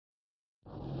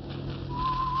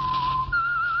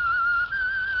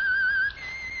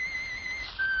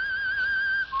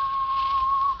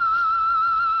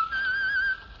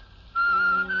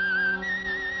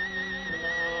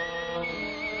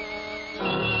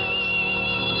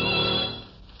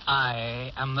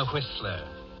am the Whistler,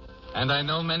 and I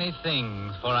know many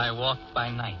things, for I walk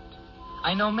by night.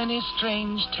 I know many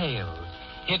strange tales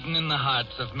hidden in the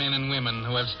hearts of men and women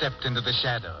who have stepped into the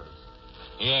shadows.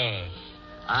 Yes,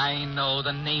 I know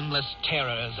the nameless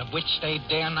terrors of which they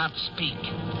dare not speak.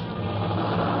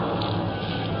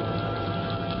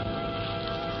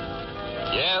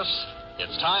 Yes,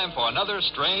 it's time for another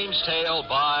strange tale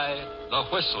by The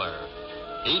Whistler.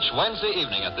 Each Wednesday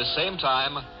evening at this same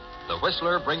time, The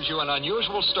Whistler brings you an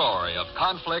unusual story of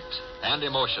conflict and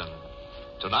emotion.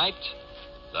 Tonight,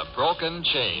 The Broken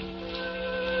Chain.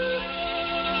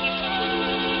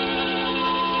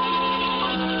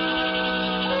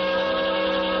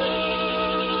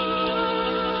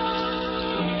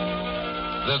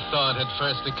 The thought had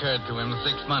first occurred to him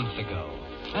 6 months ago.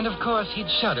 And of course, he'd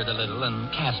shuddered a little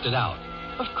and cast it out.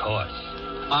 Of course.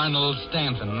 Arnold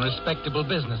Stanton, respectable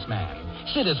businessman,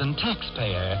 citizen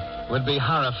taxpayer, would be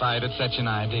horrified at such an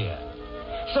idea.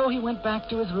 So he went back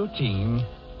to his routine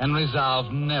and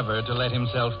resolved never to let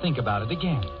himself think about it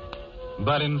again.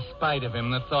 But in spite of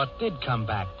him, the thought did come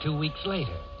back 2 weeks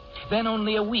later. Then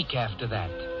only a week after that.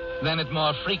 Then at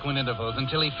more frequent intervals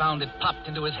until he found it popped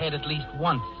into his head at least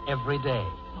once every day.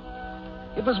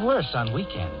 It was worse on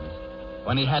weekends,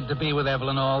 when he had to be with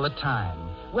Evelyn all the time,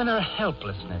 when her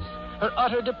helplessness, her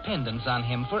utter dependence on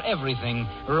him for everything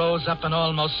rose up and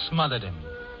almost smothered him.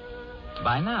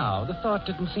 By now, the thought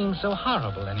didn't seem so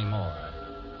horrible anymore.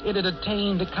 It had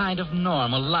attained a kind of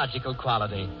normal, logical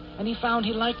quality, and he found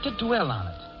he liked to dwell on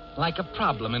it, like a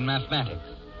problem in mathematics.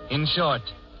 In short,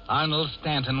 Arnold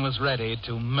Stanton was ready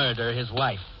to murder his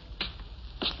wife.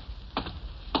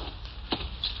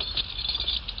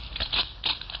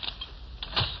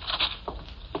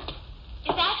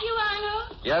 Is that you,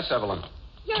 Arnold? Yes, Evelyn.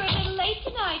 You're a little late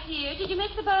tonight, dear. Did you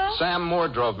miss the bus? Sam Moore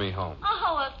drove me home.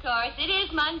 Oh, of course. It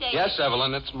is Monday. Yes,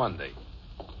 Evelyn, it's Monday.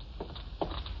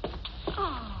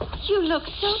 Oh, you look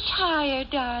so tired,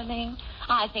 darling.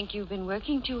 I think you've been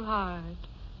working too hard.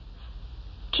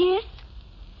 Kiss?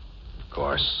 Of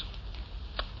course.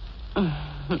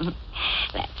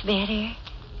 That's better.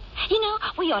 You know,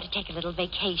 we ought to take a little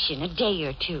vacation, a day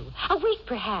or two. A week,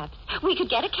 perhaps. We could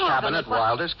get a cabin At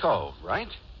Wilder's Cove, right?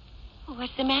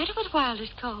 What's the matter with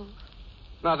Wilder's Cove?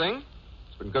 Nothing.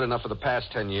 It's been good enough for the past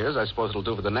 10 years. I suppose it'll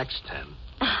do for the next 10.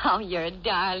 Oh, you're a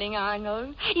darling,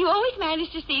 Arnold. You always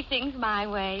manage to see things my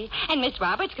way. And Miss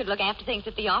Roberts could look after things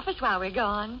at the office while we're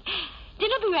gone.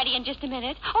 Dinner will be ready in just a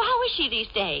minute. Oh, how is she these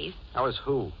days? How is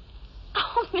who?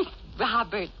 Oh, Miss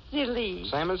Roberts, silly.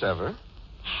 Same as ever.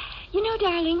 You know,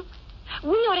 darling, we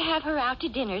ought to have her out to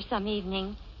dinner some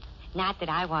evening. Not that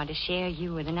I want to share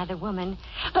you with another woman,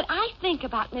 but I think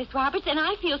about Miss Roberts, and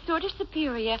I feel sort of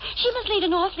superior. She must lead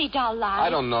an awfully dull life. I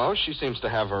don't know. She seems to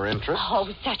have her interests. Oh,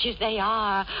 such as they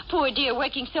are. Poor dear,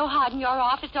 working so hard in your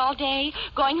office all day,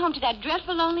 going home to that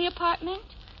dreadful lonely apartment.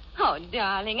 Oh,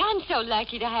 darling, I'm so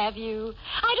lucky to have you.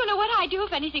 I don't know what I'd do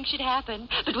if anything should happen,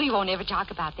 but we won't ever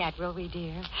talk about that, will we,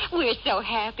 dear? We're so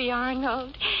happy,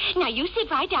 Arnold. Now, you sit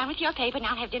right down with your paper, and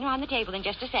I'll have dinner on the table in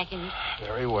just a second.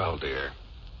 Very well, dear.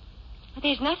 But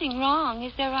there's nothing wrong,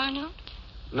 is there, Arnold?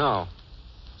 No.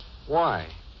 Why?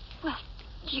 Well,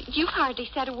 you've hardly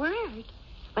said a word.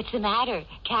 What's the matter?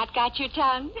 Cat got your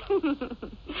tongue?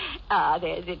 Ah,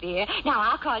 there's it, dear. Now,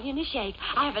 I'll call you in a shake.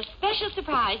 I have a special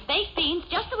surprise. Baked beans,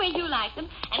 just the way you like them,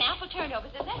 and apple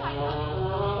turnovers. Is that right?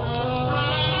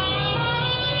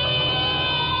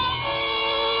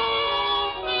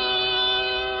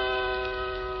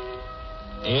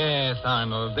 Yes,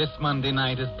 Arnold, this Monday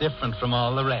night is different from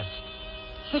all the rest.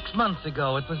 6 months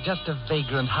ago, it was just a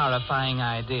vagrant, horrifying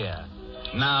idea.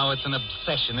 Now it's an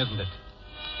obsession, isn't it?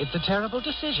 It's a terrible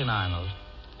decision, Arnold.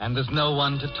 And there's no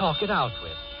one to talk it out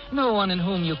with. No one in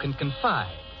whom you can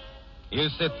confide. You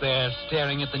sit there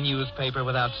staring at the newspaper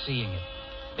without seeing it.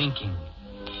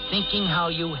 Thinking how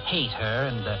you hate her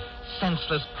and the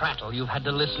senseless prattle you've had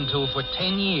to listen to for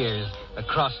 10 years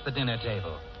across the dinner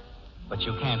table. But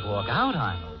you can't walk out,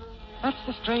 Arnold. That's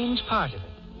the strange part of it.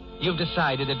 You've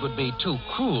decided it would be too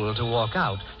cruel to walk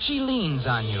out. She leans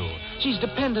on you. She's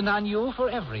dependent on you for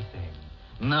everything.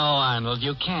 No, Arnold,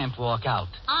 you can't walk out.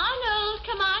 Arnold,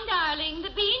 come on, darling. The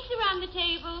beans are on the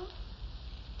table.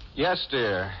 Yes,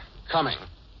 dear. Coming.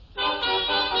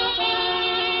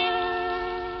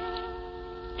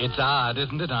 It's odd,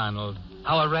 isn't it, Arnold?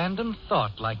 How a random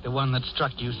thought like the one that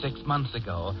struck you 6 months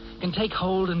ago can take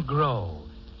hold and grow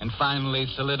and finally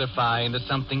solidify into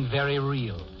something very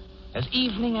real. As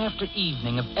evening after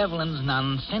evening of Evelyn's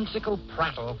nonsensical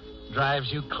prattle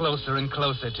drives you closer and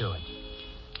closer to it.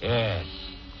 Yes,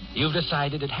 you've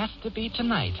decided it has to be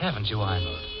tonight, haven't you,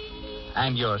 Arnold?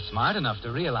 And you're smart enough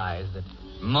to realize that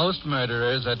Most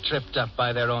murderers are tripped up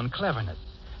by their own cleverness.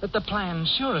 But the plan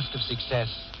surest of success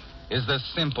is the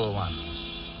simple one.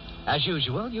 As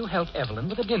usual, you help Evelyn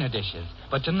with the dinner dishes.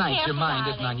 But tonight Careful, your mind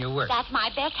darling. isn't on your work. That's my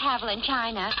best Haviland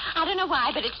china. I don't know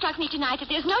why, but it struck me tonight that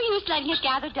there's no use letting it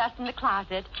gather dust in the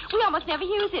closet. We almost never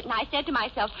use it, and I said to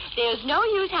myself, there's no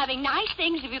use having nice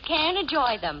things if you can't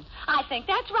enjoy them. I think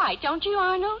that's right, don't you,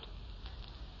 Arnold?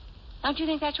 Don't you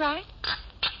think that's right?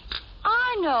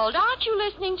 Arnold, aren't you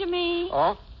listening to me?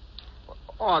 Oh?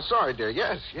 Oh, sorry, dear.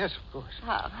 Yes, of course.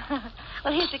 Oh.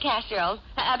 Well, here's the casserole.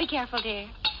 Be careful, dear.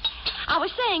 I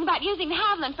was saying about using the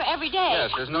Haviland for every day.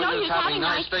 Yes, there's no use having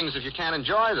nice things if you can't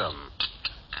enjoy them.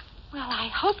 Well, I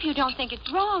hope you don't think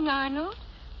it's wrong, Arnold.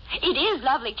 It is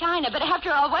lovely china, but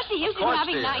after all, what's the use in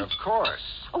having dear, nice... Of course.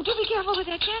 Oh, do be careful with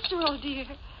that casserole, dear.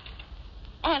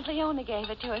 Aunt Leona gave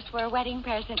it to us for a wedding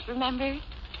present, remember?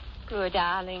 Poor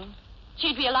darling.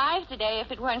 She'd be alive today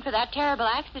if it weren't for that terrible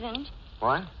accident.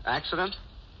 What? Accident?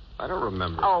 I don't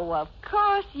remember. Oh, of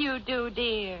course you do,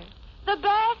 dear. The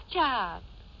bathtub.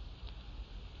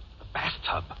 The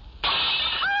bathtub?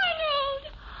 Arnold!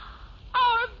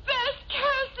 Our best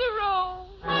casserole!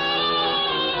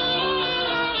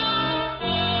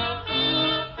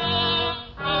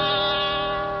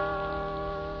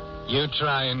 You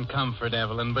try and comfort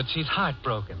Evelyn, but she's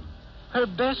heartbroken. Her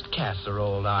best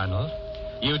casserole, Arnold.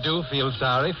 You do feel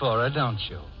sorry for her, don't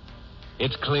you?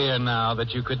 It's clear now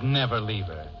that you could never leave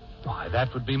her. Why,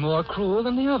 that would be more cruel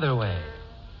than the other way.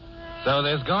 So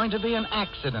there's going to be an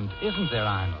accident, isn't there,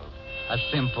 Arnold? A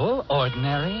simple,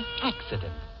 ordinary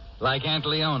accident. Like Aunt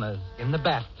Leona's in the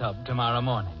bathtub tomorrow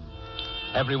morning.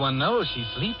 Everyone knows she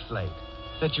sleeps late.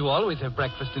 That you always have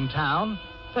breakfast in town.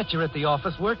 That you're at the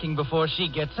office working before she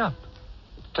gets up.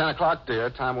 10 o'clock, dear.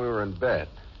 Time we were in bed.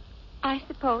 I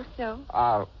suppose so.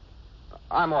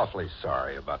 I'm awfully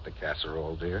sorry about the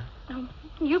casserole, dear. Oh,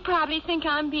 you probably think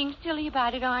I'm being silly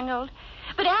about it, Arnold.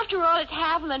 But after all, it's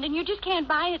Haviland, and you just can't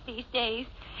buy it these days.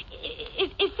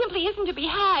 It simply isn't to be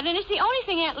had, and it's the only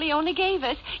thing Aunt Leona gave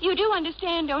us. You do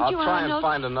understand, don't you, I'll try Arnold? and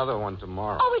find another one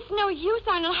tomorrow. Oh, it's no use,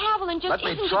 Arnold. Haviland just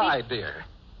Let isn't me try, dear.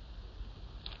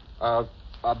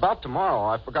 About tomorrow,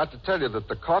 I forgot to tell you that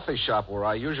the coffee shop where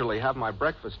I usually have my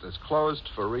breakfast is closed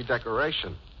for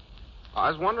redecoration. I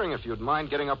was wondering if you'd mind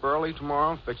getting up early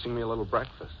tomorrow and fixing me a little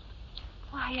breakfast.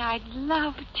 Why, I'd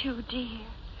love to, dear.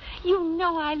 You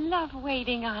know I love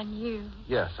waiting on you.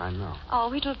 Yes, I know.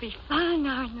 Oh, it'll be fun,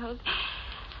 Arnold.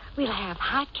 We'll have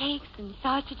hot cakes and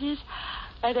sausages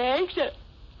and eggs.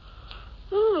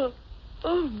 Oh,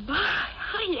 my.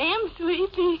 I am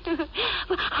sleepy.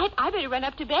 Well, I better run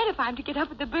up to bed if I'm to get up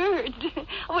with the birds.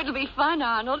 Oh, it'll be fun,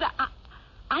 Arnold.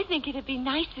 I think it'd be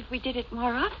nice if we did it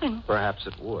more often. Perhaps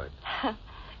it would.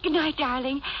 Good night,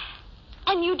 darling.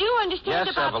 And you do understand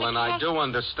yes, about Evelyn, I do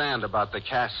understand about the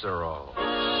casserole.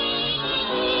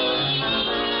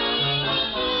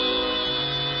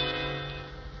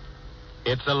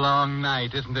 It's a long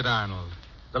night, isn't it, Arnold?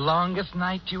 The longest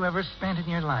night you ever spent in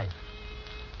your life.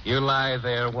 You lie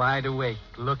there wide awake,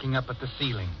 looking up at the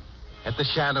ceiling, at the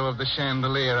shadow of the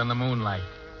chandelier in the moonlight,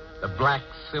 the black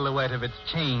silhouette of its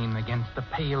chain against the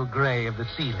pale gray of the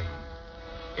ceiling.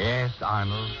 Yes,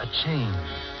 Arnold, a chain.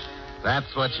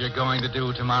 That's what you're going to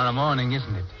do tomorrow morning,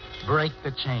 isn't it? Break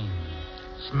the chain.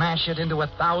 Smash it into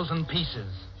 1,000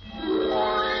 pieces.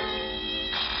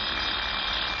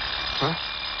 Huh?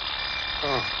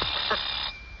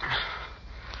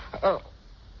 Oh,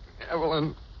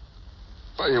 Evelyn.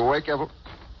 Are you awake, Evelyn?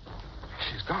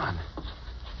 She's gone.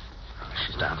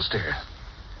 She's downstairs.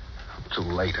 I'm too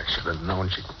late. I should have known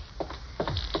she...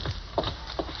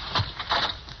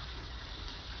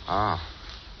 Oh.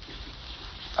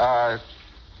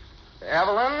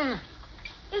 Evelyn?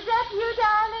 Is that you,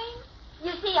 darling?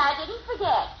 You see, I didn't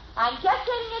forget. I'm just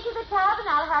getting into the tub, and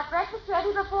I'll have breakfast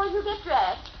ready before you get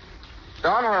dressed.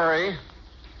 Don't hurry.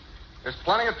 There's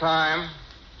plenty of time.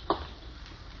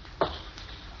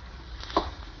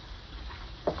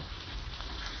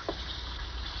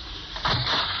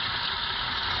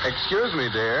 Excuse me,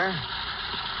 dear.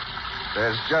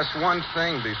 There's just one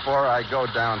thing before I go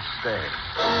downstairs.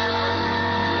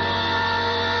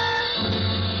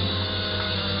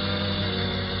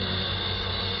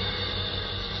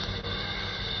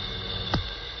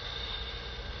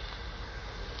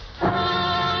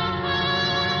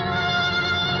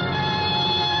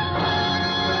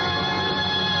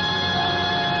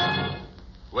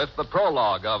 With the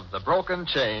prologue of The Broken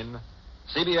Chain,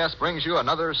 CBS brings you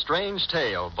another strange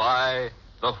tale by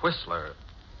The Whistler.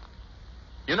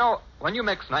 You know, when you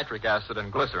mix nitric acid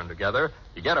and glycerin together,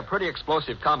 you get a pretty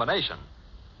explosive combination.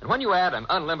 And when you add an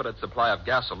unlimited supply of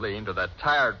gasoline to that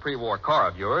tired pre-war car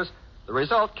of yours, the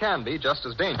result can be just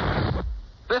as dangerous.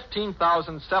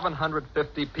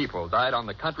 15,750 people died on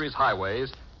the country's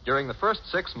highways during the first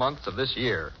 6 months of this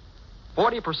year.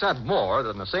 40% more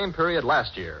than the same period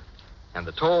last year. And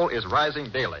the toll is rising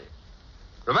daily.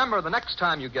 Remember, the next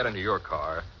time you get into your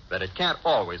car, that it can't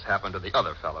always happen to the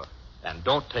other fellow. And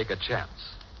don't take a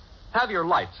chance. Have your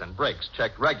lights and brakes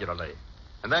checked regularly.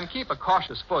 And then keep a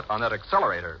cautious foot on that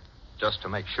accelerator, just to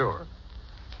make sure.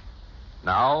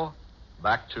 Now,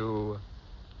 back to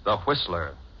The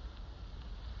Whistler.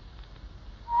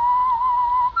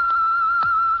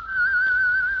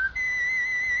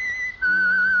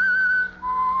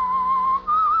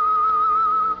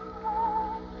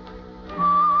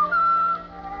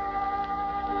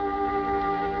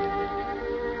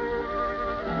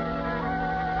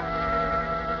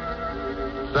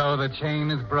 So the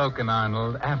chain is broken,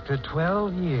 Arnold, after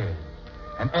 12 years.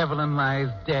 And Evelyn lies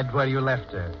dead where you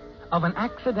left her, of an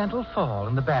accidental fall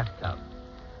in the bathtub.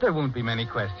 There won't be many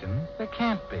questions. There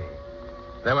can't be.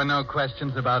 There were no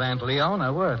questions about Aunt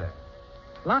Leona, were there?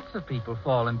 Lots of people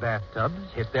fall in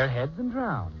bathtubs, hit their heads, and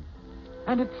drown.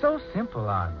 And it's so simple,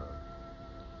 Arnold.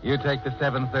 You take the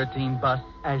 7:13 bus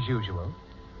as usual,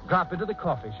 drop into the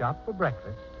coffee shop for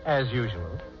breakfast as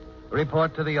usual,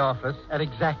 report to the office at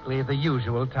exactly the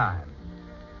usual time.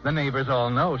 The neighbors all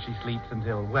know she sleeps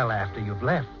until well after you've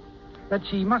left, that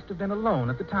she must have been alone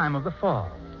at the time of the fall.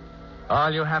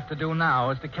 All you have to do now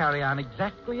is to carry on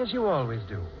exactly as you always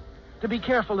do, to be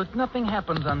careful that nothing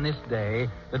happens on this day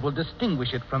that will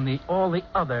distinguish it from all the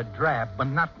other drab,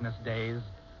 monotonous days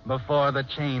before the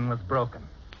chain was broken.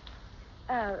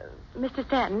 Mr.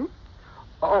 Stanton?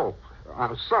 Oh,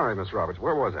 I'm sorry, Miss Roberts.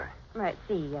 Where was I? Let's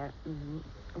see.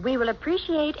 We will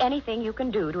appreciate anything you can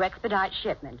do to expedite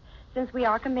shipment, since we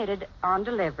are committed on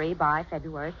delivery by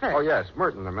February 1st. Oh, yes,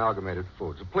 Merton Amalgamated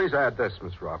Foods. Please add this,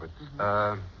 Miss Roberts.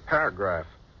 Paragraph.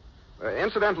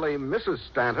 Incidentally, Mrs.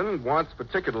 Stanton wants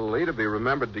particularly to be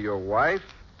remembered to your wife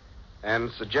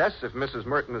and suggests if Mrs.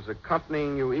 Merton is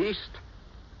accompanying you east,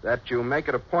 that you make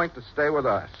it a point to stay with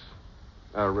us.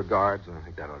 Regards, and I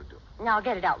think that ought to do it. I'll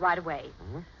get it out right away.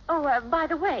 Mm-hmm. Oh, by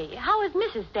the way, how is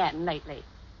Mrs. Stanton lately?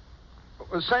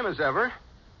 Well, same as ever.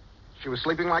 She was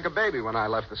sleeping like a baby when I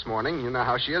left this morning. You know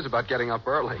how she is about getting up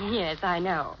early. Yes, I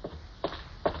know.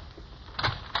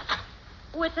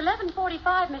 Oh, it's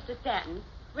 11:45, Mr. Stanton.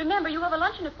 Remember, you have a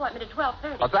luncheon appointment at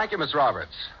 12:30. Well, thank you, Miss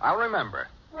Roberts. I'll remember.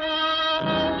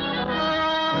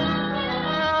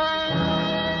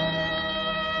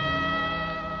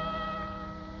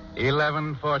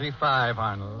 11:45,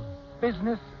 Arnold.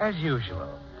 Business as usual.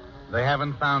 They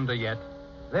haven't found her yet.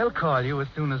 They'll call you as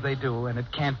soon as they do, and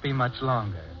it can't be much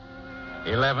longer.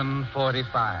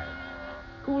 11:45.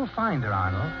 Who'll find her,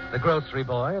 Arnold? The grocery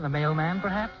boy or the mailman,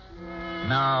 perhaps?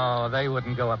 No, they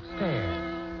wouldn't go upstairs.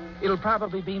 It'll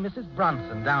probably be Mrs.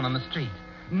 Bronson down on the street.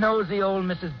 Nosy old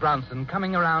Mrs. Bronson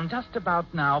coming around just about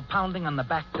now, pounding on the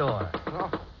back door.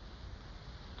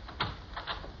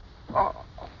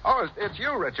 Oh, it's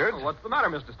you, Richard. Well, what's the matter,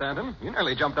 Mr. Stanton? You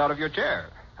nearly jumped out of your chair.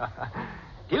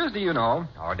 Tuesday, you know,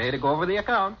 our day to go over the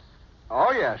accounts.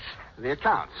 Oh, yes, the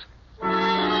accounts.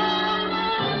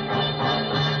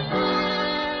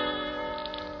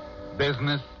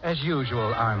 Business as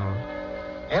usual, Arnold.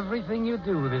 Everything you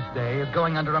do this day is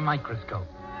going under a microscope.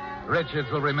 Richards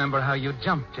will remember how you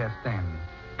jumped just then.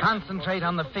 Concentrate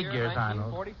on the figures,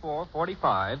 Arnold.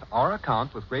 1944-45, our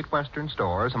account with Great Western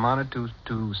Stores amounted to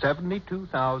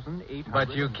 $72,800.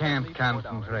 But you can't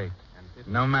concentrate,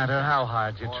 no matter how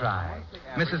hard you try.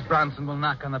 Mrs. Bronson will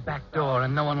knock on the back door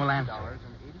and no one will answer.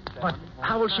 But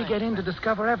how will she get in to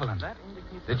discover Evelyn?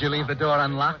 Did you leave the door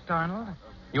unlocked, Arnold?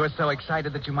 You were so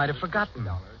excited that you might have forgotten.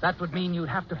 That would mean you'd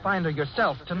have to find her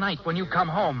yourself tonight when you come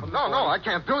home. No, I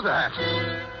can't do that.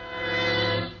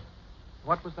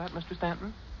 What was that, Mr.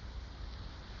 Stanton?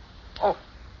 Oh,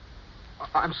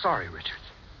 I'm sorry, Richard.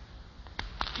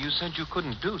 You said you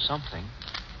couldn't do something.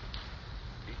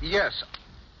 Yes.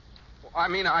 I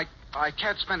mean, I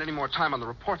can't spend any more time on the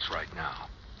reports right now.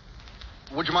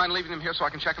 Would you mind leaving them here so I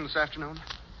can check them this afternoon?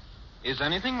 Is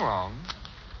anything wrong?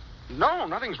 No,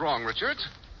 nothing's wrong, Richard.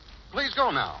 Please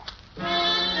go now.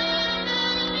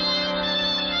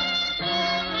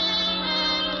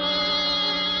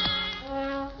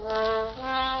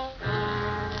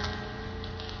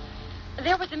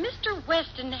 There was a Mr.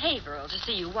 Weston Haverhill to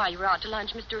see you while you were out to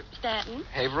lunch, Mr. Stanton.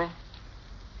 Haverhill?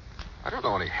 I don't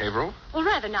know any Haverhill. Well,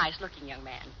 rather nice-looking young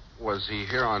man. Was he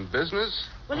here on business?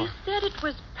 Well, he said it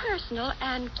was personal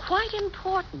and quite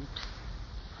important.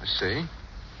 I see.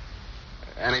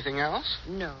 Anything else?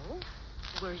 No.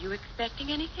 Were you expecting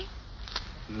anything?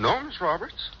 No, Miss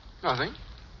Roberts. Nothing.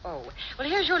 Oh, well,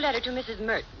 here's your letter to Mrs.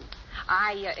 Merton.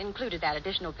 I included that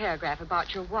additional paragraph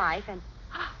about your wife, and...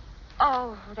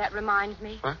 Oh, that reminds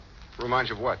me. Huh? Reminds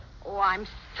you of what? Oh, I'm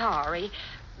sorry.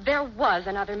 There was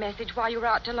another message while you were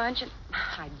out to lunch, and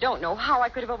I don't know how I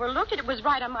could have overlooked it. It was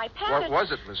right on my pad. What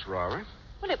was it, Miss Roberts?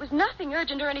 Well, it was nothing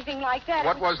urgent or anything like that.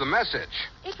 What was the message?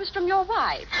 It was from your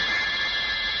wife.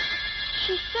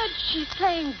 She said she's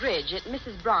playing bridge at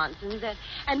Mrs. Bronson's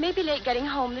and may be late getting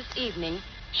home this evening.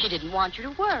 She didn't want you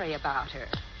to worry about her.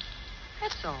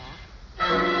 That's all.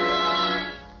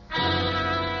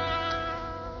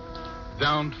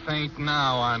 Don't faint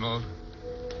now, Arnold.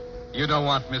 You don't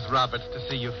want Miss Roberts to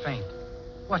see you faint.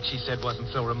 What she said wasn't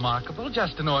so remarkable,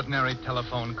 just an ordinary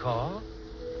telephone call.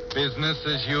 Business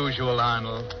as usual,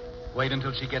 Arnold. Wait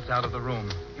until she gets out of the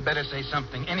room. You better say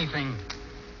something, anything.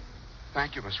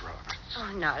 Thank you, Miss Roberts.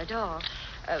 Oh, not at all.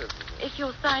 If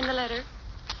you'll sign the letter.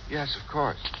 Yes, of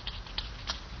course.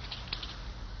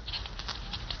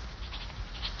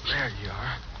 There you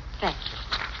are. Thank you.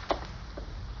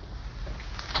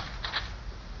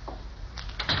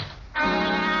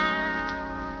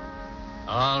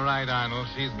 All right, Arnold,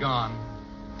 she's gone.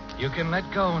 You can let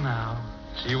go now.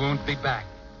 She won't be back.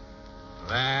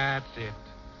 That's it.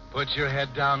 Put your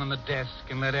head down on the desk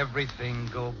and let everything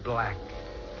go black.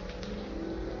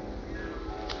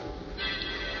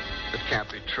 It can't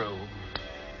be true.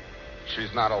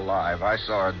 She's not alive. I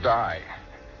saw her die.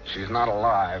 She's not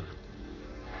alive.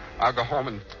 I'll go home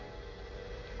and...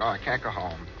 No, I can't go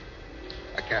home.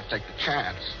 I can't take the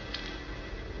chance.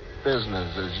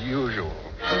 Business as usual.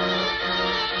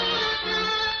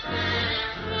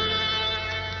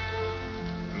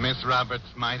 Miss Roberts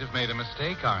might have made a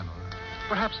mistake, Arnold.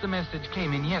 Perhaps the message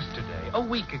came in yesterday, a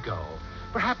week ago.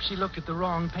 Perhaps she looked at the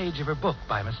wrong page of her book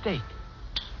by mistake.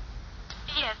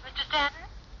 Yes, Mr.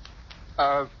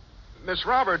 Stanton? Miss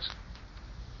Roberts,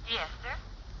 Yes, sir.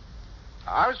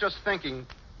 I was just thinking...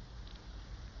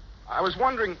 I was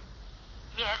wondering...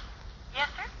 Yes. Yes,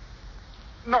 sir?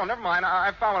 No, never mind.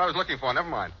 I found what I was looking for. Never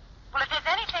mind. Well, if there's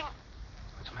anything...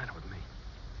 What's the matter with me?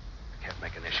 I can't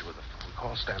make an issue with a phone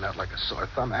call, stand out like a sore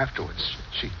thumb afterwards.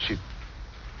 She...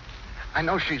 I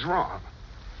know she's wrong.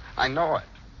 I know it.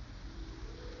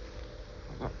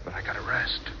 But I gotta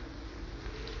rest.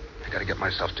 I gotta get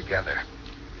myself together.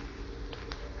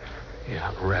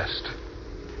 Yeah, rest.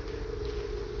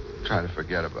 Try to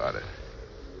forget about it.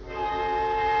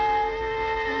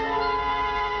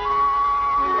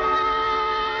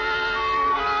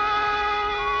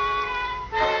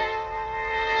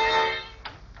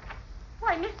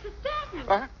 Why, Mr. Stanton.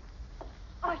 Huh?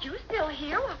 Are you still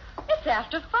here? It's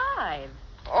after 5.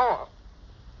 Oh,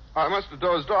 I must have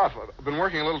dozed off. I've been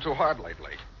working a little too hard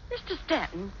lately. Mr.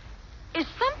 Stanton, is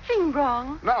something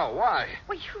wrong? No, why?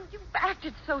 Well, you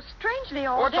acted so strangely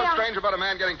all What's day. so strange about a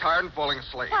man getting tired and falling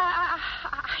asleep?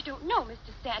 I don't know,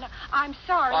 Mr. Stanton. I'm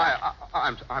sorry.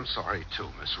 I'm sorry, too,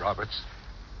 Miss Roberts.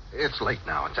 It's late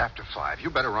now. It's after 5. You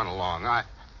better run along.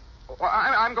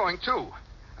 I'm going, too.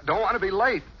 I don't want to be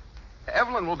late.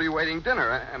 Evelyn will be waiting dinner,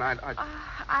 and I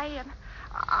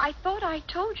thought I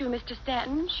told you, Mr.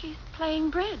 Stanton. She's playing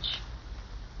bridge.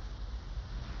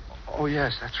 Oh,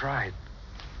 yes, that's right.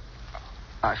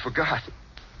 I forgot.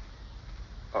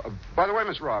 By the way,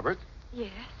 Miss Roberts,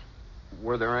 Yes?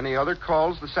 were there any other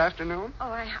calls this afternoon?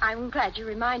 Oh, I'm glad you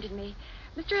reminded me.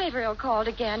 Mr. Averill called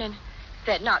again and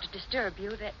said not to disturb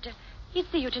you, that he'd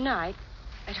see you tonight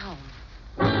at home.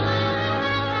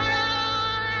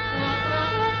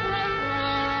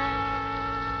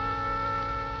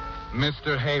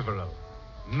 Mr. Haverhill.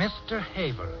 Mr.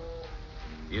 Haverhill.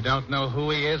 You don't know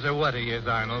who he is or what he is,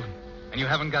 Arnold, and you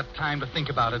haven't got time to think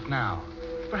about it now.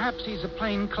 Perhaps he's a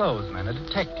plainclothesman, a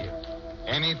detective.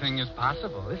 Anything is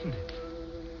possible, isn't it?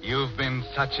 You've been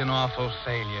such an awful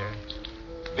failure.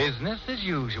 Business as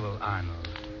usual, Arnold.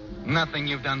 Nothing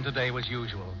you've done today was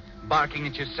usual. Barking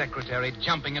at your secretary,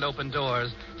 jumping at open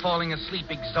doors, falling asleep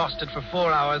exhausted for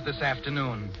 4 hours this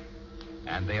afternoon.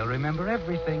 And they'll remember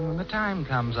everything when the time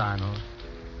comes, Arnold.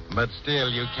 But still,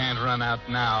 you can't run out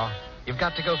now. You've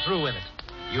got to go through with it.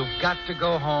 You've got to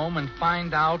go home and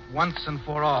find out once and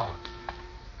for all.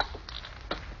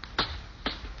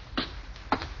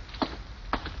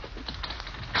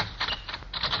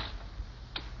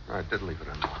 I did leave it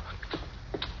unlocked.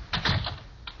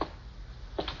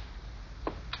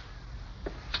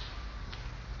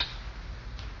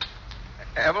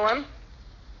 Evelyn?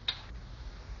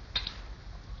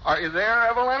 Are you there,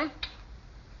 Evelyn?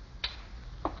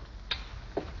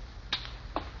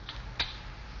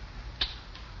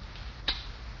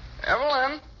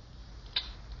 Evelyn?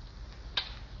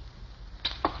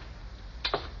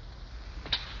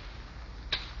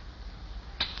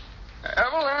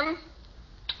 Evelyn?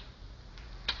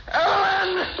 Evelyn?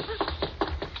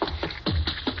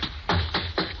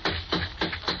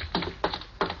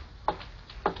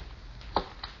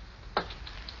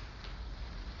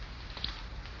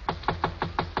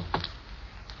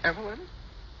 Evelyn?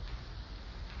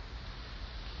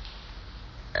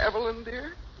 Evelyn,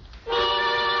 dear?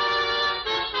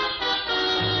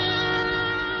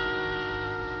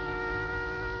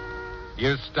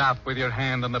 You stop with your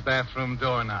hand on the bathroom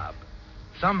doorknob.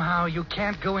 Somehow you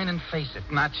can't go in and face it.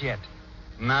 Not yet.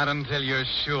 Not until you're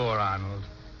sure, Arnold.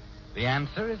 The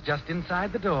answer is just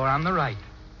inside the door on the right.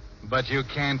 But you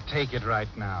can't take it right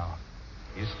now.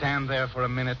 You stand there for a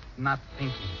minute, not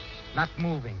thinking, not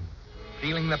moving,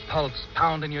 feeling the pulse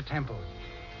pound in your temples.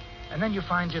 And then you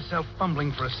find yourself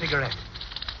fumbling for a cigarette.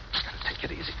 Gotta take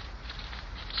it easy.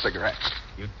 Cigarette.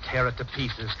 You tear it to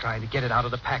pieces trying to get it out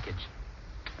of the package.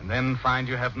 And then find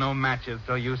you have no matches,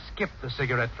 so you skip the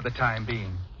cigarette for the time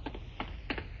being.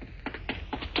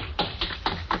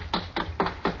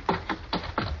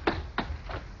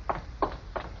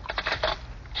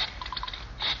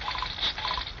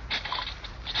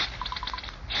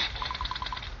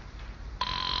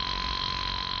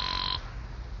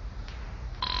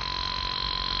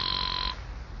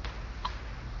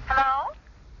 Hello?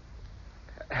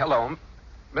 Hello,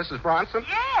 Mrs. Bronson?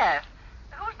 Yes.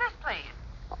 Who's this, please?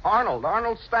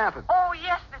 Arnold Stanton. Oh,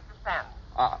 yes, Mr. Stanton.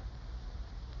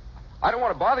 I don't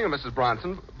want to bother you, Mrs.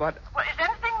 Bronson, but... Well, is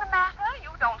anything the matter? You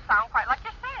don't sound quite like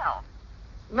yourself.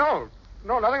 No,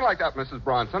 nothing like that, Mrs.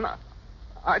 Bronson.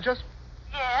 I just...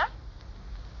 Yes?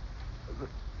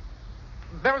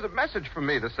 There was a message for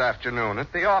me this afternoon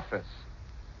at the office.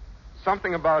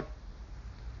 Something about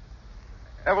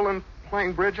Evelyn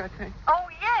playing bridge, I think. Oh,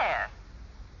 yes.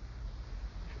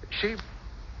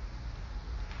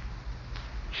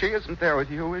 She isn't there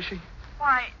with you, is she?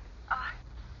 Why,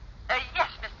 yes,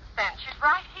 Mr. Stanton. She's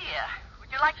right here. Would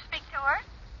you like to speak to her?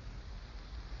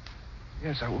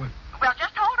 Yes, I would. Well,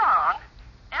 just hold on.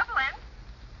 Evelyn?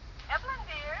 Evelyn,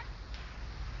 dear?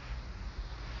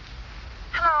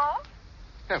 Hello?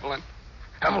 Evelyn.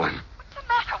 What's the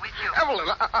matter with you? Evelyn,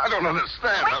 I don't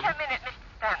understand. Wait a minute, Mr.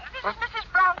 Stanton. This is Mrs.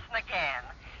 Bronson again.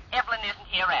 Evelyn isn't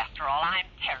here after all. I'm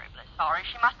terribly sorry.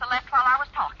 She must have left while I was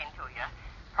talking to you.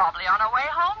 Probably on her way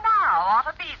home now. Ought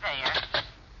to be there.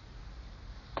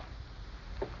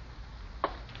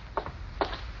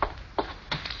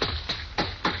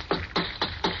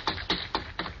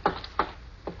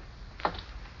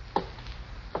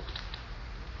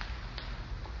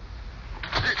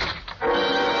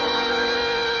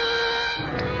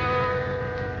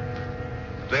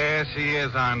 There she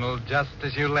is, Arnold, just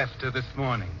as you left her this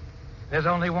morning. There's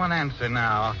only one answer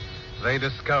now. They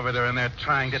discovered her and they're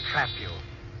trying to trap you.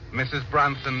 Mrs.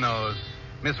 Bronson knows.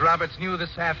 Miss Roberts knew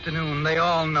this afternoon. They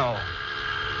all know.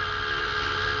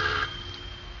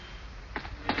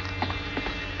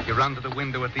 You run to the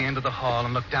window at the end of the hall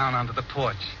and look down onto the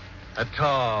porch. A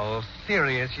tall,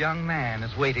 serious young man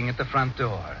is waiting at the front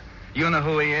door. You know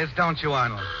who he is, don't you,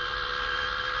 Arnold?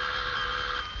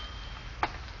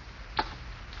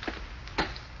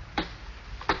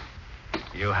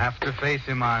 You have to face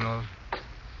him, Arnold.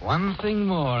 One thing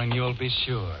more and you'll be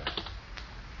sure.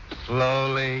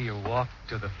 Slowly, you walk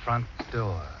to the front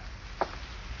door.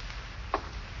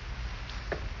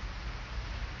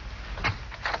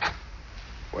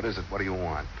 What is it? What do you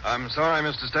want? I'm sorry,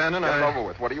 Mr. Stanton. Get it over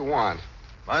with. What do you want?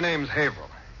 My name's Haverhill.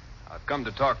 I've come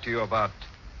to talk to you about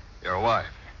your wife.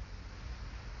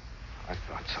 I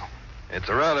thought so. It's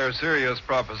a rather serious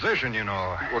proposition, you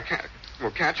know.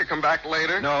 Well, can't you come back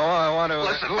later? No, I want to...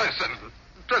 Listen.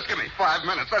 Just give me 5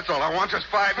 minutes. That's all I want. Just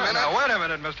 5 minutes. Now, wait a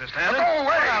minute, Mr. Stanton. Go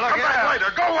away. Now, look come here. back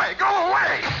later. Go away. Go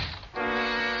away.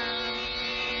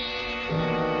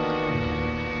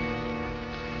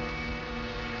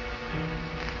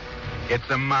 It's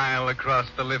a mile across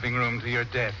the living room to your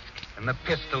desk, and the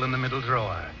pistol in the middle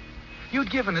drawer. You'd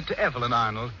given it to Evelyn,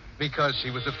 Arnold, because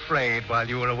she was afraid while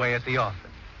you were away at the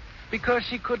office. Because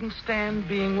she couldn't stand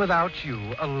being without you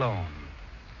alone.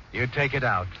 You take it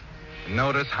out.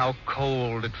 Notice how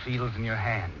cold it feels in your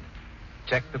hand.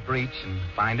 Check the breech and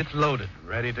find it's loaded,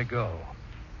 ready to go.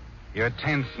 You're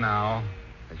tense now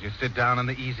as you sit down in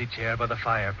the easy chair by the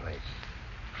fireplace.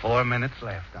 4 minutes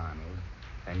left, Arnold,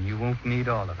 and you won't need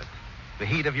all of it. The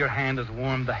heat of your hand has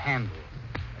warmed the handle.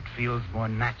 It feels more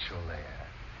natural there.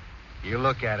 You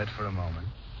look at it for a moment,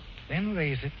 then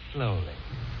raise it slowly.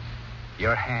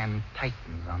 Your hand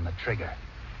tightens on the trigger.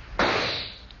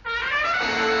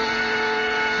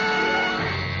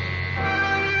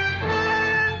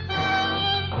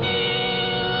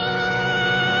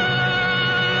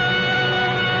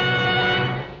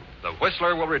 The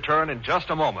Whistler will return in just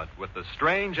a moment with the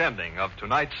strange ending of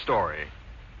tonight's story.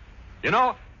 You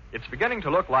know, it's beginning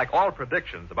to look like all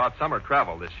predictions about summer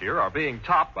travel this year are being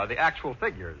topped by the actual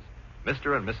figures.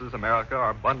 Mr. and Mrs. America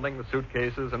are bundling the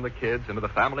suitcases and the kids into the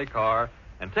family car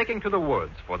and taking to the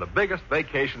woods for the biggest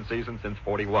vacation season since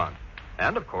 41.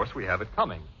 And, of course, we have it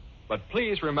coming. But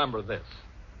please remember this.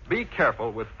 Be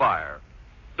careful with fire.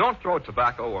 Don't throw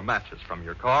tobacco or matches from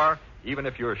your car, even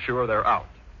if you're sure they're out.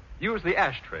 Use the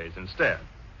ashtrays instead.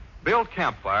 Build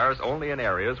campfires only in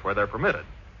areas where they're permitted,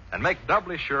 and make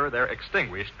doubly sure they're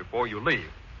extinguished before you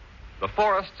leave. The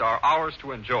forests are ours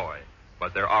to enjoy,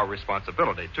 but they're our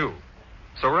responsibility, too.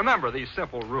 So remember these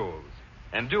simple rules,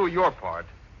 and do your part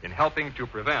in helping to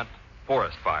prevent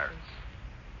forest fires.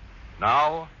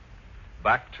 Now,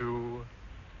 back to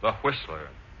The Whistler.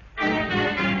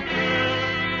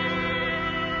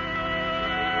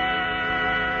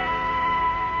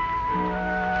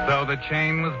 So the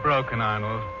chain was broken,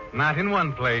 Arnold. Not in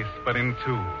one place, but in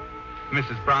two.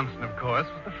 Mrs. Bronson, of course,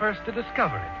 was the first to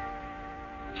discover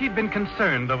it. She'd been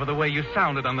concerned over the way you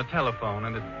sounded on the telephone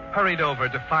and had hurried over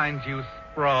to find you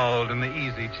sprawled in the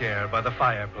easy chair by the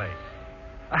fireplace.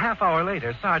 A half hour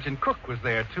later, Sergeant Cook was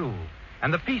there, too,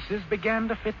 and the pieces began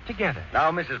to fit together.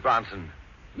 Now, Mrs. Bronson,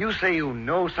 you say you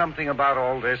know something about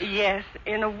all this? Yes,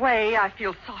 in a way, I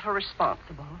feel sort of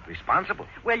responsible. Responsible?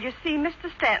 Well, you see,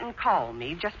 Mr. Stanton called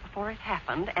me just before it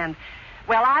happened, and,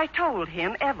 well, I told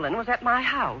him Evelyn was at my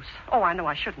house. Oh, I know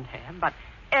I shouldn't have, but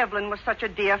Evelyn was such a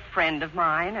dear friend of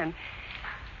mine, and...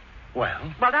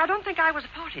 Well? Well, I don't think I was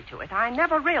a party to it. I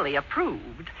never really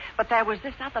approved. But there was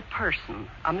this other person,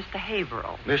 Mr.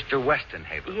 Haverhill. Mr. Weston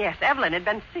Haverhill? Yes, Evelyn had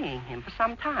been seeing him for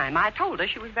some time. I told her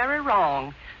she was very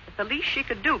wrong. That the least she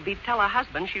could do would be to tell her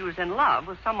husband she was in love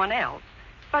with someone else.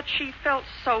 But she felt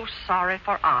so sorry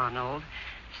for Arnold.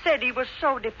 Said he was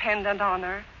so dependent on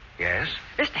her. Yes?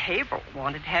 Mr. Haverhill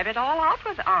wanted to have it all out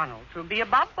with Arnold, to be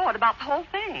above board about the whole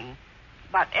thing.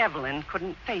 But Evelyn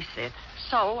couldn't face it.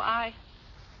 So I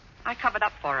covered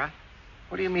up for her.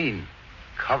 What do you mean,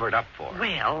 covered up for her?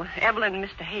 Well, Evelyn and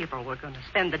Mr. Haverhill were going to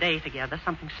spend the day together,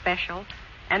 something special.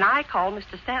 And I called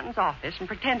Mr. Stanton's office and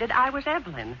pretended I was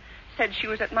Evelyn. Said she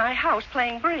was at my house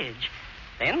playing bridge.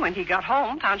 Then when he got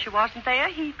home, found she wasn't there,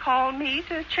 he called me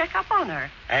to check up on her.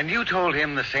 And you told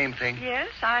him the same thing? Yes,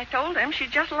 I told him she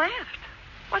just left.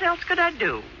 What else could I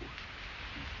do?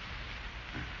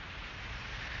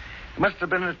 It must have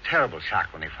been a terrible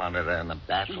shock when he found her there in the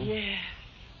bathroom. Yeah.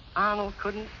 Arnold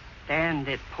couldn't stand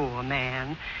it, poor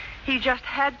man. He just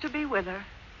had to be with her.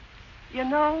 You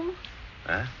know,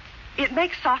 Huh? it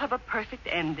makes sort of a perfect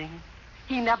ending.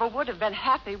 He never would have been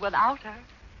happy without her.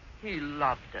 He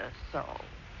loved her so.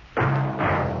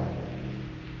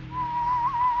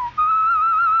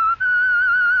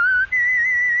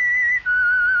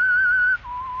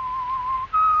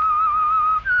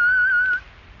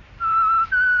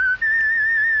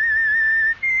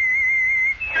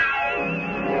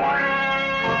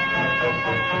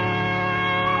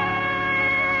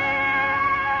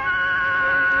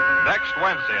 Next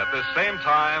Wednesday at this same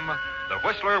time, The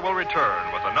Whistler will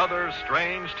return with another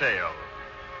strange tale.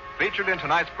 Featured in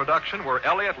tonight's production were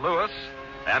Elliot Lewis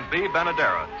and B.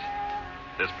 Benaderet.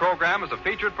 This program is a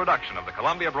featured production of the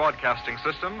Columbia Broadcasting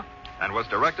System and was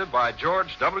directed by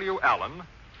George W. Allen,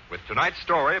 with tonight's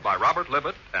story by Robert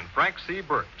Libet and Frank C.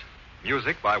 Burt.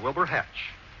 Music by Wilbur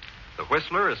Hatch. The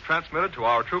Whistler is transmitted to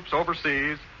our troops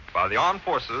overseas by the Armed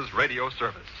Forces Radio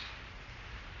Service.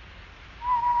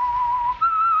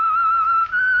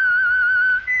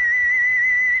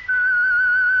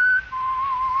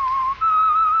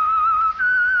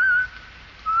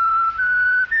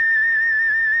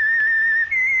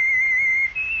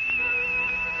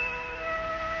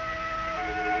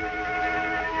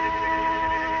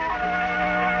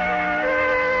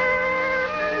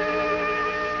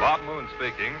 Bob Moon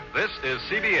speaking. This is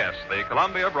CBS, the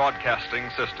Columbia Broadcasting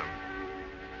System.